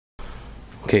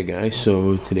Okay guys,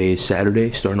 so today is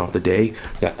Saturday, starting off the day.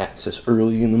 Got Axxess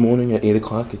early in the morning at 8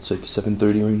 o'clock. It's like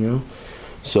 7:30 right now.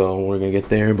 So we're gonna get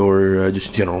there, but we're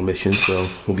just general mission, so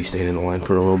we'll be staying in the line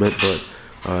for a little bit, but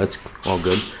it's all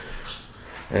good.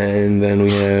 And then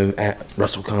we have at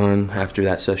WrestleCon after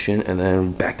that session, and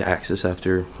then back to Axxess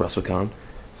after WrestleCon.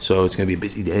 So it's gonna be a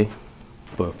busy day,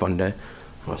 but a fun day.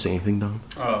 Want to say anything, Don?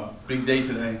 Big day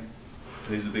today.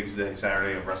 Today's the biggest day.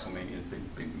 Saturday of WrestleMania, big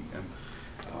weekend.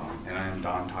 And I am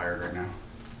Don tired right now.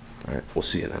 All right, we'll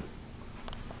see you then.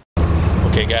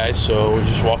 Okay, guys. So we're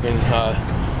just walking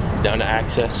down to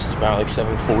Axxess. It's about like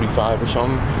 7:45 or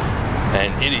something,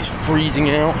 and it is freezing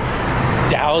out.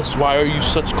 Dallas, why are you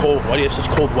such cold? Why do you have such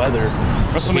cold weather?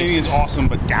 WrestleMania is awesome,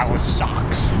 but Dallas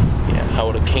sucks. Yeah, I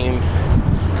would have came.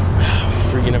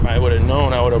 Freaking, if I would have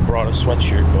known, I would have brought a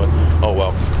sweatshirt, but oh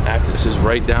well. Axxess is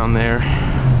right down there.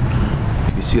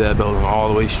 You can see that building all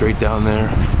the way straight down there.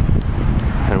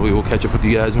 And we will catch up with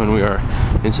you guys when we are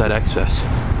inside Axxess.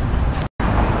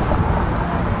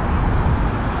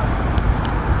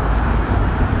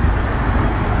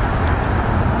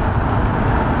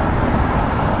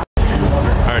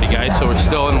 Alrighty guys, so we're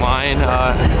still in line,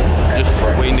 just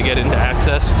waiting to get into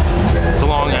Axxess. It's a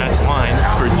long ass line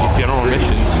for general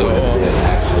admission, so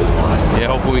yeah,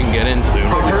 hopefully we can get in soon.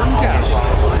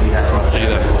 See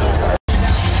that.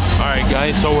 Alright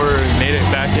guys, so we made it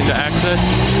back into Axxess,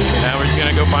 and we're just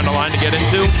gonna go find a line to get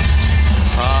into.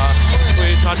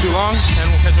 Hopefully it's not too long, and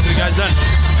we'll catch up with you guys then.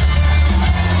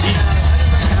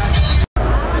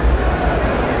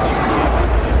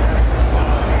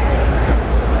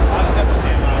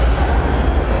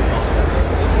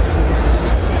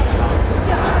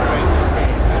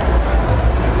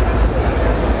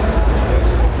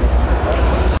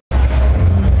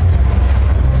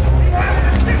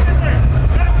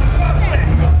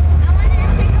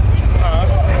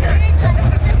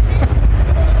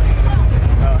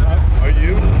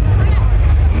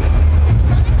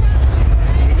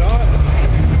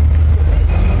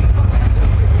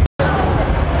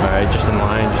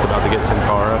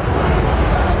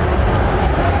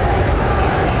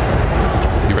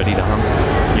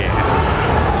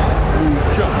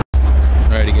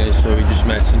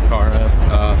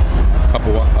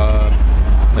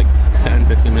 Like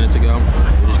 10-15 minutes ago.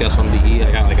 We just got something to eat.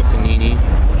 I got like a panini,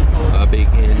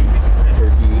 bacon,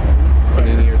 turkey,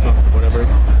 panini or something, whatever.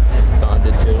 Don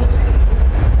did too.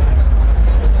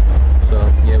 So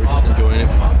yeah, we're just enjoying it,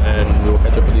 and we will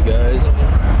catch up with you guys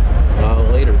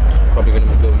later. Probably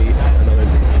gonna go meet another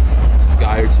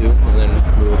guy or two, and then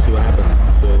we will see what happens.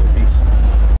 So peace.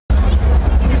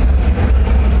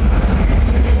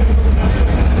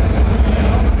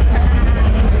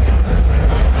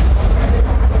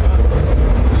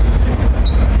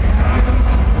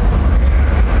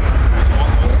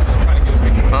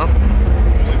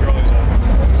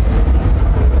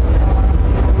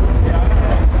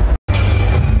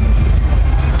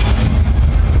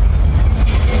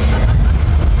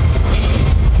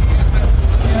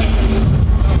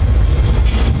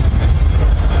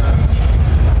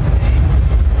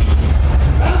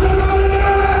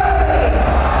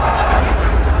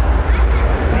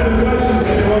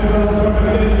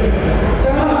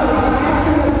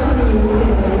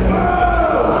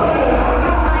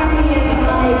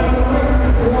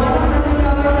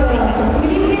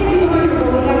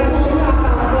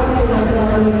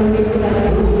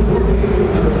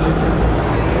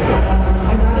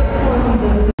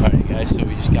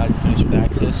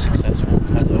 Successful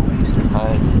as always.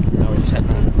 Now we're just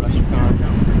heading over to WrestleCon.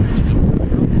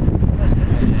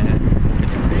 And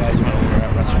catch up with you guys when we're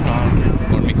at WrestleCon. We're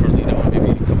going to meet Carlito, maybe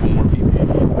a couple more people.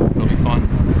 It'll be fun.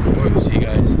 We'll see you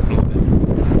guys in a little bit.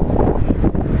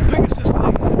 Pegasus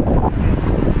thing.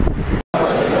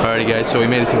 Alrighty guys, so we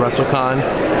made it to WrestleCon,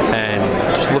 and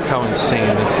just look how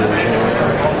insane this is.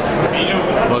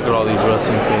 Look at all these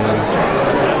wrestling fans.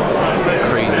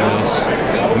 Craziness.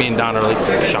 Me and Don are like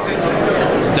shocked.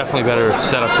 It's definitely better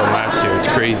setup than last year. It's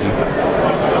crazy.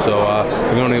 So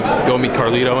we're going to go meet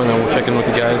Carlito, and then we'll check in with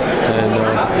the guys and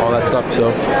all that stuff.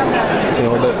 So see you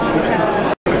in a little bit.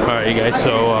 Alright you guys,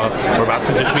 so we're about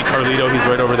to just meet Carlito. He's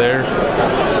right over there.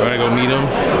 We're going to go meet him,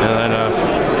 and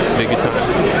then make a good time.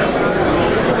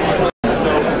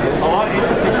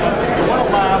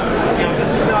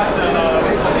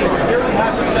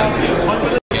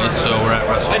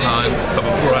 But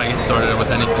before I get started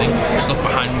with anything, just look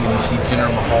behind me and you see Jinder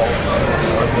Mahal,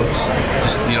 Starbucks,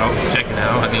 just, you know, checking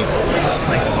out. I mean, this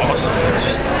place is awesome. It's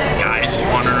just guys just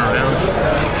wandering around.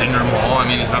 Jinder Mahal, I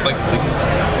mean, he's not like the biggest,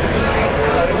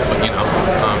 but you know,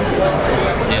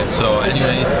 Yeah, so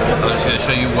anyways, I'm just gonna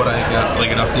show you what I got,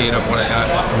 like an update of what I got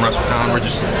from WrestleCon. We're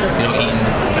just, you know, eating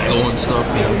bagel and stuff,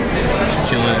 you know, just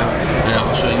chilling out. And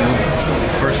I'll show you.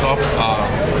 First off,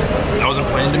 I wasn't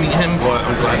planning to meet him, but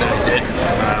I'm glad that I did.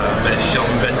 Met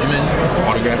Shelton Benjamin,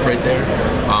 autograph right there.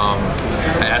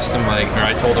 I asked him, like, or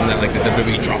I told him that, like, the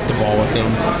WWE dropped the ball with him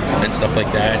and stuff like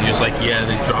that. And he was like, yeah,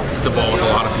 they dropped the ball with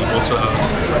a lot of people, so that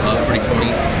was pretty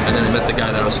funny. And then I met the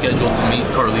guy that I was scheduled to meet,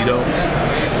 Carlito,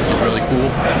 which is really cool.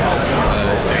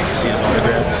 There you can see his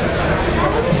autograph.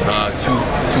 Two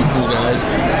cool guys.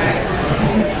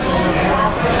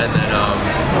 And then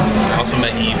I also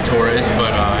met Eve Torres,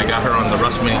 but I got her on the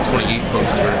WrestleMania 28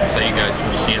 poster that you guys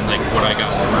were seeing, like what I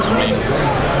got in the WrestleMania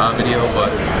video,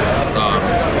 but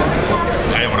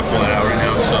I didn't want to pull that out right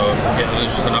now, so yeah, this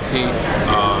is just an update,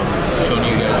 showing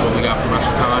you guys what we got from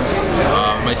WrestleCon.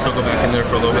 Might still go back in there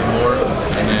for a little bit more,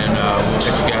 and then we'll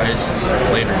catch you guys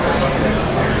later.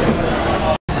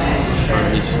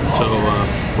 Alright, so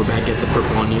we're back at the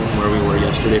Purple Onion where we were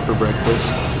yesterday for breakfast,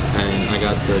 and I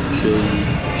got the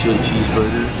chili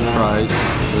cheeseburger, fries,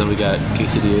 and then we got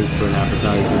quesadillas for an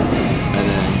appetizer, and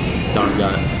then Don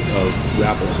got a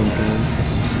wrap of some kind.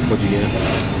 What'd you get?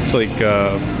 It's like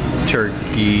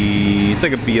turkey, it's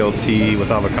like a BLT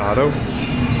with avocado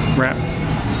wrap.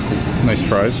 Nice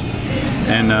fries.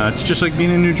 And it's just like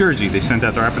being in New Jersey. They sent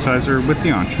out their appetizer with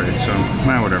the entree, so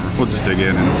whatever. We'll just dig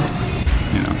in and,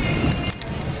 you know.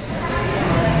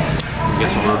 I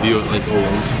guess I'll review it like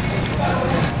always.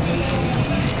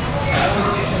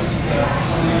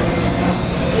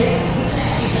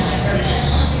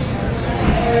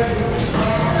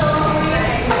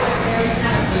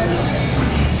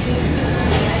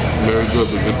 Very good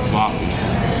with good coffee.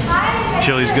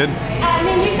 Chili's good?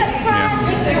 Yeah.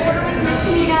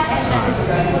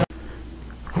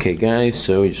 Okay guys,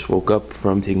 so we just woke up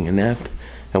from taking a nap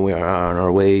and we are on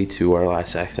our way to our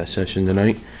last Axxess session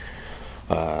tonight.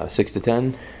 6 to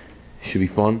 10. Should be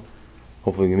fun.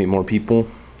 Hopefully we can meet more people.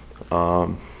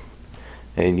 And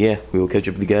yeah, we will catch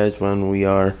up with you guys when we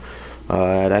are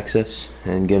at Axxess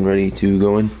and getting ready to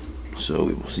go in. So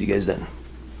we will see you guys then.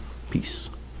 Peace.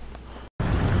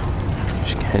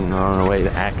 Just heading on our way to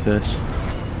Axxess.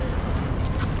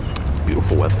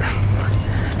 Beautiful weather.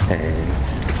 And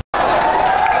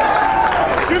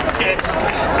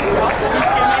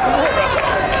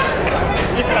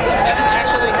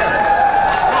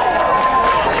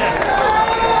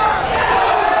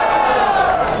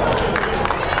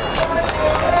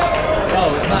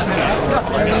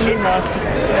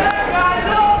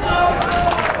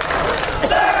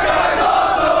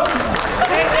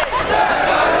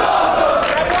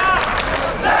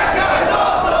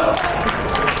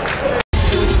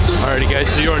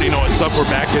so you already know what's up. We're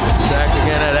back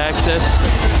again at Axxess,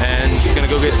 and just gonna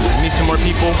go meet some more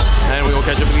people, and we will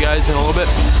catch up with you guys in a little bit.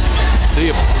 See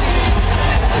you.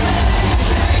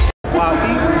 Wow,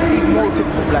 see more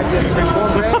people like this.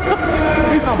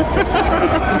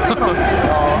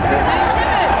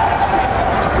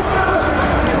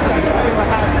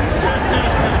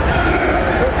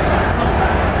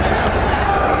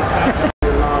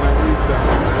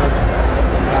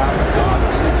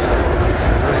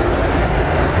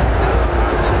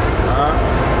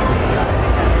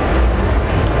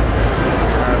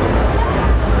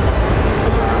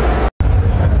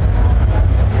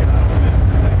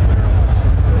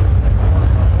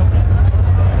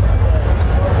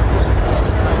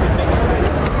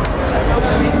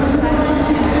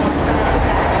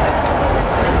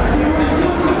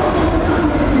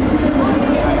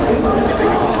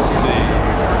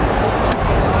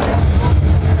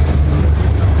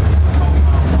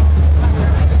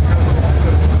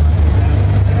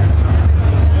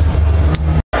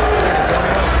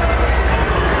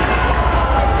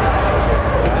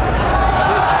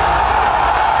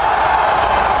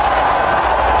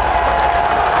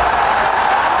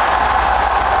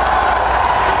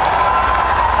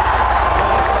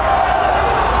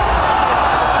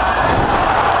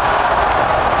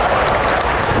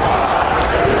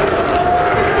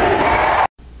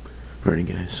 Alrighty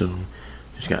guys, so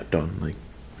just got done like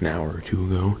an hour or two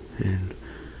ago, and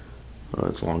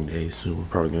it's a long day, so we're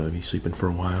probably gonna be sleeping for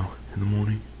a while in the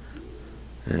morning.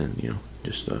 And you know,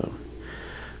 just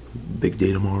big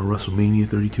day tomorrow, WrestleMania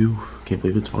 32. Can't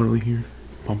believe it's finally here.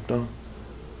 Pumped on?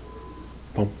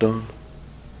 Pumped on?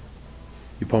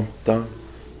 You pumped on?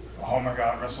 Oh my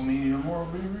God, WrestleMania tomorrow,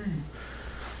 baby.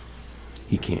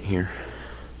 He can't hear.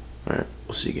 Alright,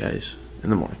 we'll see you guys in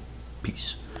the morning.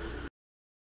 Peace.